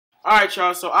All right,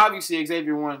 y'all. So obviously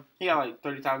Xavier won. He got like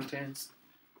 30,000 tens.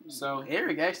 So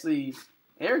Eric been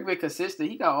consistent.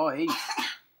 He got all 8.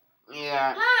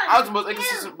 yeah, I was the most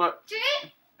inconsistent, but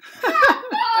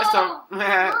that's tough.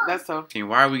 That's tough.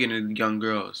 Why are we getting young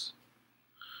girls?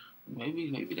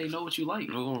 Maybe they know what you like.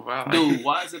 Oh, wow. Dude,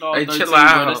 why is it all Hey, 13, chill bro?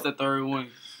 out. That's the third one.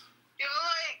 You're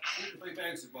like Play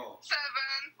basketball. 7.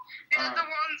 The other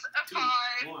one's a 5. I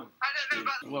don't know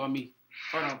about. Well, me.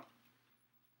 Hold on.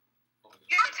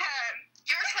 You're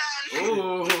 10. You're 10.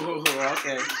 Ooh,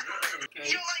 okay.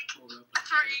 You're like 3.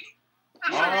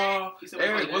 Oh,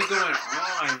 Eric, what's going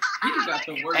on? He got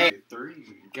the worst. Hey. 3.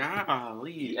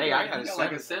 Golly. Hey, I got a He got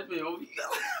like a 7. 7 over here.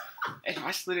 Hey, I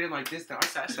slid in like this. I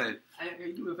said,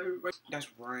 Hey, you a favorite? that's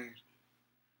Ryan.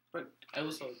 Hey,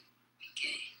 what's up?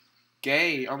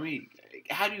 Gay. I mean,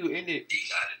 how do you end it?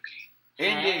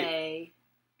 End it. Hey.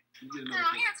 No, I can't tell you.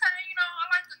 You know, I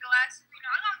like the glasses. You know,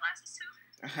 I got glasses too.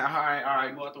 All right.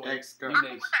 Go out the way. X, go. You I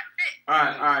next. put that fit. All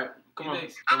right. Come You on.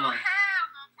 next. Come Oh, on. hell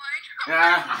no,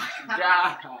 Ah,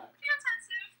 God. Feel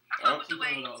sensitive. I fuck with the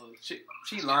weight.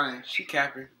 She lying. She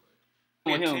capping.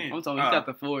 On him. 10. I'm talking. He got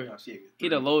the 4. Oh, she a good He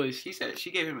the lowest. She said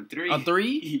she gave him a 3. A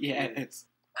 3? Yes.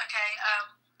 Okay,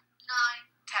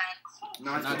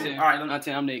 9, 10. Not 10. All right. Let me. Not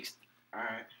 10. I'm next. All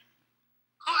right.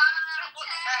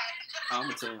 I'm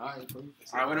a 10. All right, bro. All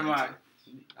right. What am I?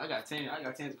 I got 10. I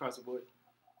got 10s across the board.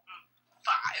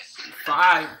 5.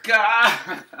 5.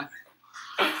 God.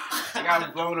 I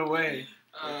got blown away.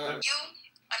 You, a 9.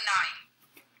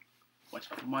 Watch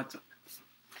out for my turn.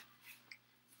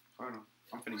 Hold on.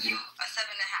 I'm finna get You,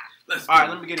 it. a 7.5. All right.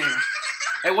 Let me get in here.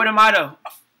 Hey, what am I though?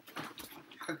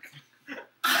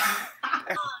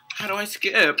 How do I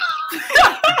skip?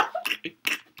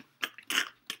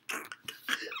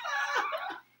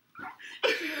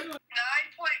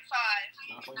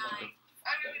 9.5. 9. I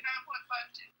mean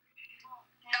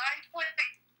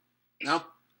 9.52. 9.7.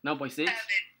 No, boy, 6.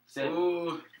 7.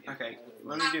 Ooh. Okay.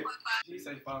 Let me get. 9.5. She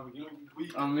say 5 again.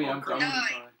 I'm me. I'm Nine.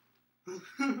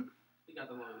 fine. He got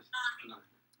the lowest.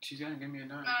 She's gonna give me a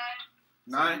 9. 9.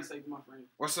 9. Save my friend.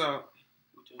 What's up?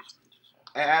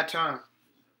 At time.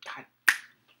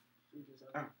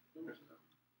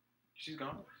 She's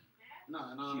gone. No.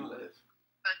 She left. A 10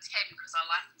 because I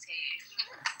like his hair.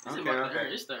 It's about the her.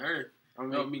 It's the her. I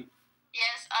mean, No, me.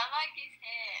 Yes, I like his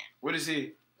hair. what is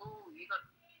he? Ooh, you like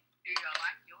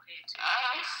your hair too.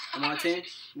 Am I 10?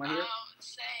 Am I here?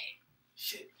 Same.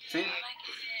 Shit. I 10? like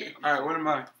his hair. All right. What am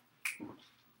I? You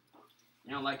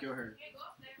don't like your hair.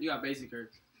 You got basic hair.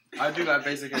 I do like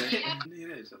basic hair.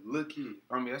 Yeah, it's a little kid.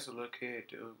 I mean, that's a little kid,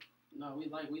 dude. No, we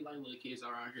like little kids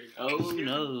around here. Oh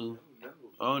no.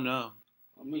 Oh no.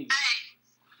 On me.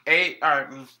 8. All right.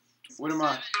 What am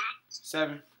I?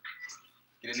 7.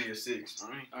 Get a nigga 6. All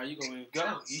right. Alright, you go in.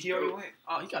 Go. He already went.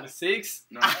 Oh, he got a 6?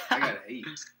 No, I got an 8.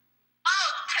 Oh,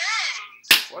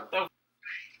 10. What the?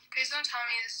 Please don't tell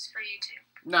me this is for you too.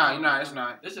 Nah, it's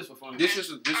not. This is for fun. This for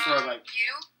like,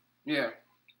 You? yeah.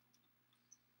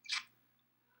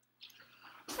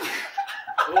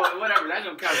 Well, whatever. That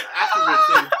don't count. After the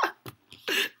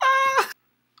 10.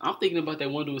 I'm thinking about that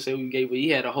one dude say we gave, but he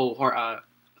had a whole heart.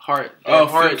 Oh,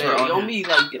 heart there. on On him. me,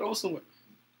 like get on somewhere.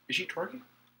 Is she twerking?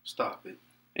 Stop it.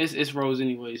 It's Rose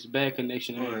anyways. Bad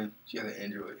connection. Man, she got an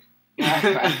Android.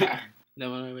 That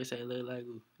one ever say look like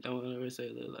you. That one ever say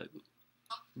look like you.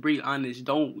 Be honest.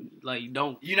 Don't.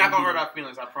 You're not gonna hurt our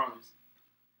feelings. I promise.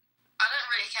 I don't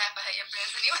really care if I hate your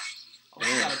friends anyway. Oh,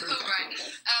 you got a Cool, right.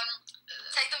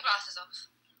 Take them glasses off.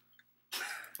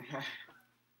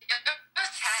 You're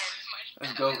 10.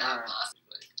 Let's go. All right. 8.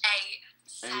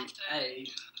 7. Hey,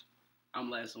 I'm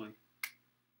last one.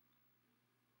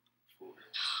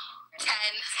 10.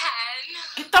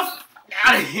 Get the f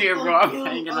out of here, bro. I'm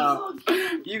hanging up.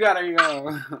 You gotta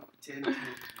go. 10.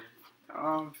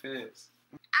 I'm pissed.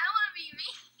 I don't want to be me.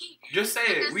 Just say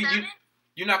it.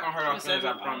 You're not gonna hurt our feelings. I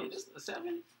Seven? promise. This is a 7?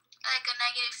 Like a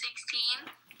negative 16.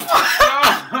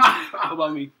 How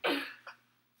about me? 10.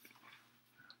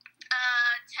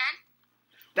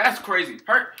 That's crazy.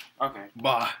 Hurt. Okay.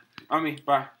 Bye.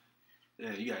 Bye.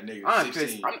 Yeah, you got a negative I'm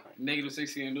 16. pissed. Negative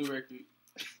 16 new record.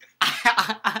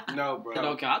 No, bro.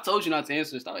 Okay, I told you not to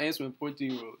answer. Stop answering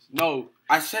 14-year-olds. No,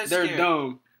 I said they're scared.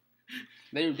 dumb.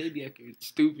 They be acting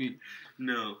stupid.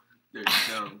 No, they're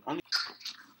dumb.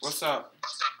 What's up?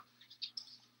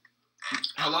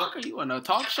 Hello? Are you on a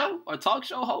talk show? A talk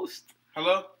show host?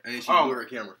 Hello? And she Oh. blew her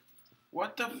camera.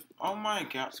 What the? Oh my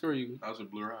god. Screw you. I was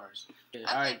with blue eyes. Yeah, Okay,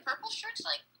 alright. purple shirt's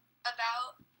like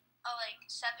about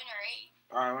 7 or 8.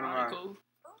 Alright, what am Alright, I? cool.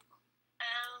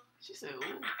 She said,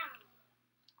 ooh.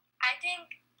 I think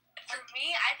for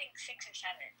me, I think 6 or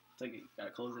 7. Take it.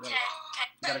 Gotta close it 10, out.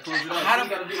 10, Gotta close it 10.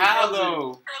 out. How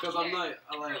though? Because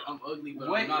I'm ugly, but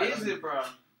What I'm not. is it, bro?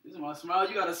 This is my smile.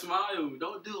 You gotta smile.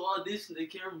 Don't do all this in the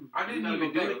camera. I didn't You gotta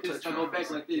even go do back. it. Just go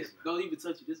back like this. Don't even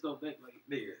touch it. Just go back like.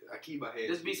 Nigga, I keep my head.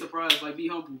 Just be surprised. Like be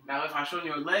humble. Now if I show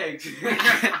your legs,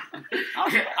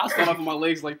 I'll start off with my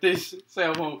legs like this. Say I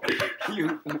won't. What you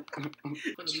getting on here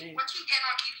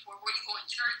for? Were you going to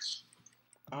church?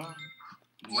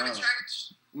 Going to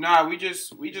church? nah, we just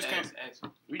came Ask.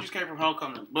 we just came from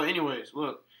homecoming. But anyways,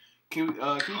 look, can you do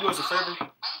us a favor? Homecoming.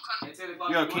 At 10 o'clock.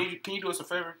 Yo, can you do us a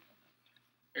favor?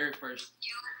 Eric first.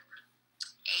 You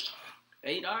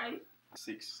 8, alright.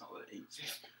 6, solid 8.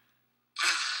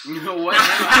 You know what? I'm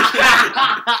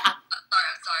sorry.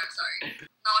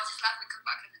 No, I just laughing because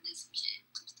my cousin did some shit.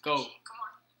 Go. Come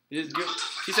on. Just give.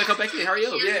 She said come back in. Hurry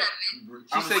up. You're Yeah. 7.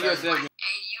 She said you're 7. And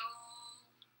you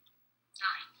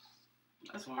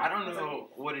 9. That's fine. I don't know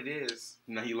what it is.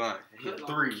 No, he lying. He Put hit it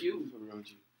 3. on What's cue. wrong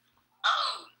with you?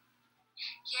 Oh.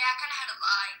 Yeah, I kind of had to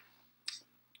lie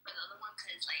for the other one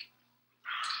because, like,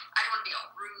 I didn't want to be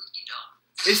all rude, you know.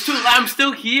 It's too. I'm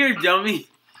still here, dummy.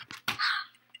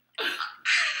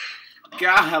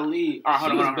 Golly. All right,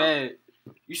 She was hold on. bad.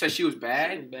 You said she was She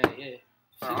bad? was bad, yeah.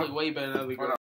 She looked way better than the other girl.